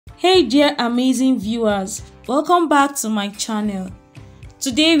Hey dear amazing viewers, welcome back to my channel.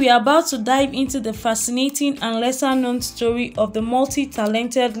 Today we are about to dive into the fascinating and lesser known story of the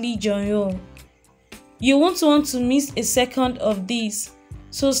multi-talented Junho. You won't want to miss a second of this,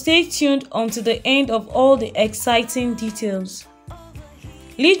 so stay tuned until the end of all the exciting details.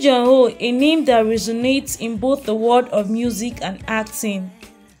 Junho, a name that resonates in both the world of music and acting.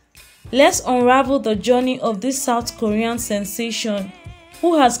 Let's unravel the journey of this South Korean sensation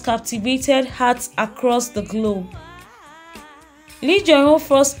who has captivated hearts across the globe. Junho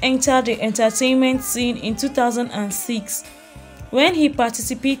first entered the entertainment scene in 2006 when he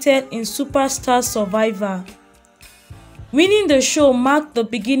participated in Superstar Survivor. Winning the show marked the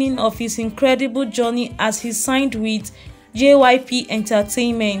beginning of his incredible journey as he signed with JYP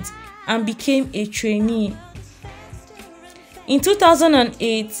Entertainment and became a trainee. In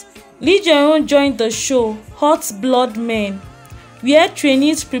 2008, Junho joined the show Hot Blood Men, where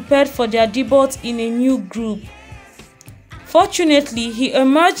trainees prepared for their debut in a new group. Fortunately, he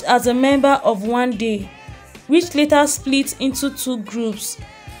emerged as a member of One Day, which later split into two groups,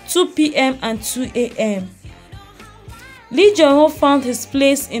 2 p.m. and 2 a.m. Junho found his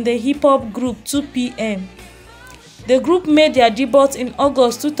place in the hip-hop group 2 p.m. The group made their debut in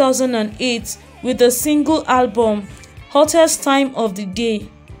August 2008 with the single album Hottest Time of the Day.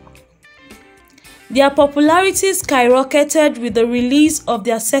 Their popularity skyrocketed with the release of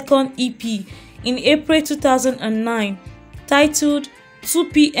their second EP in April 2009, titled 2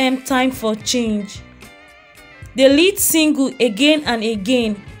 p.m. Time for Change. The lead single Again and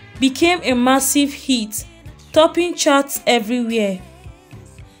Again became a massive hit, topping charts everywhere.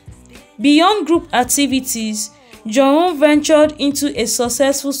 Beyond group activities, Junho ventured into a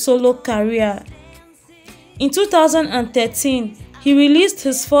successful solo career. In 2013, he released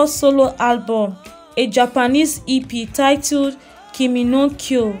his first solo album, a Japanese EP titled Kimi no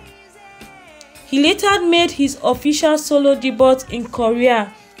Kyo. He later made his official solo debut in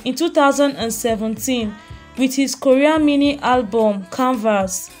Korea in 2017 with his Korean mini album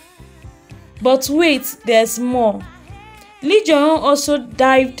Canvas. But wait, there's more. Junho also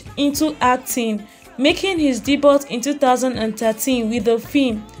dived into acting, making his debut in 2013 with the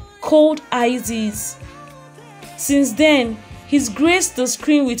film Cold Isis. Since then, he's graced the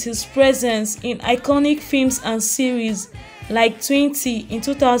screen with his presence in iconic films and series like 20 in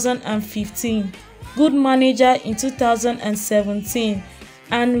 2015, Good Manager in 2017,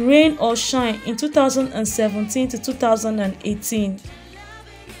 and Rain or Shine in 2017 to 2018.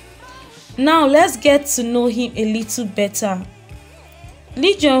 Now let's get to know him a little better.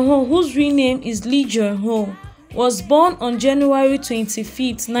 Junho, whose real name is Junho, was born on January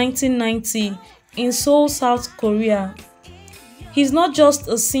 25, 1990 in Seoul, South Korea. He's not just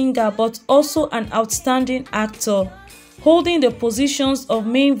a singer but also an outstanding actor, holding the positions of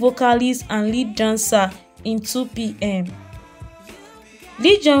main vocalist and lead dancer in 2 p.m.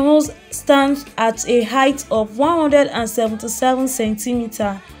 Junho stands at a height of 177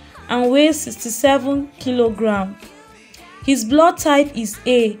 cm and weighs 67 kg. His blood type is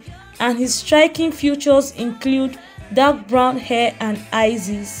A, and his striking features include dark brown hair and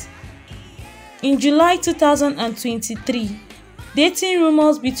eyes. In July 2023, dating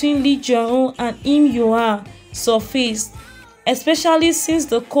rumors between Junho and Yoona surfaced, especially since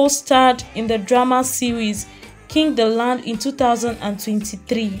the co-starred in the drama series King the Land in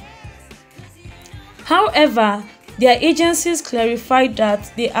 2023. However, their agencies clarified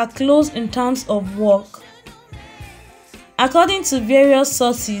that they are close in terms of work. According to various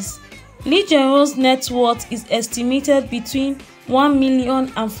sources, Junho's net worth is estimated between $1 million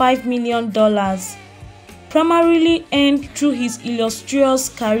and $5 million. Primarily earned through his illustrious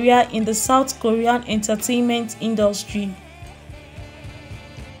career in the South Korean entertainment industry.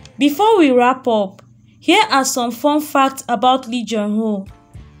 Before we wrap up, here are some fun facts about Junho.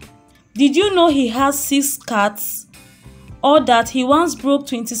 Did you know he has 6 cats? Or that he once broke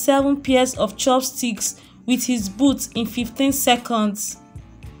 27 pairs of chopsticks with his boots in 15 seconds?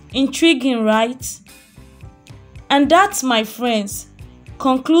 Intriguing, right? And that, my friends,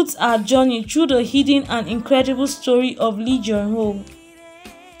 concludes our journey through the hidden and incredible story of Junho.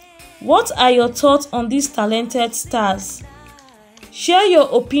 What are your thoughts on these talented stars? Share your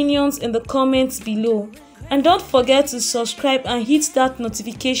opinions in the comments below, and don't forget to subscribe and hit that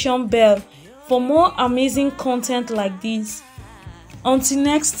notification bell for more amazing content like this. Until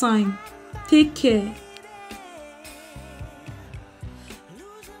next time, take care.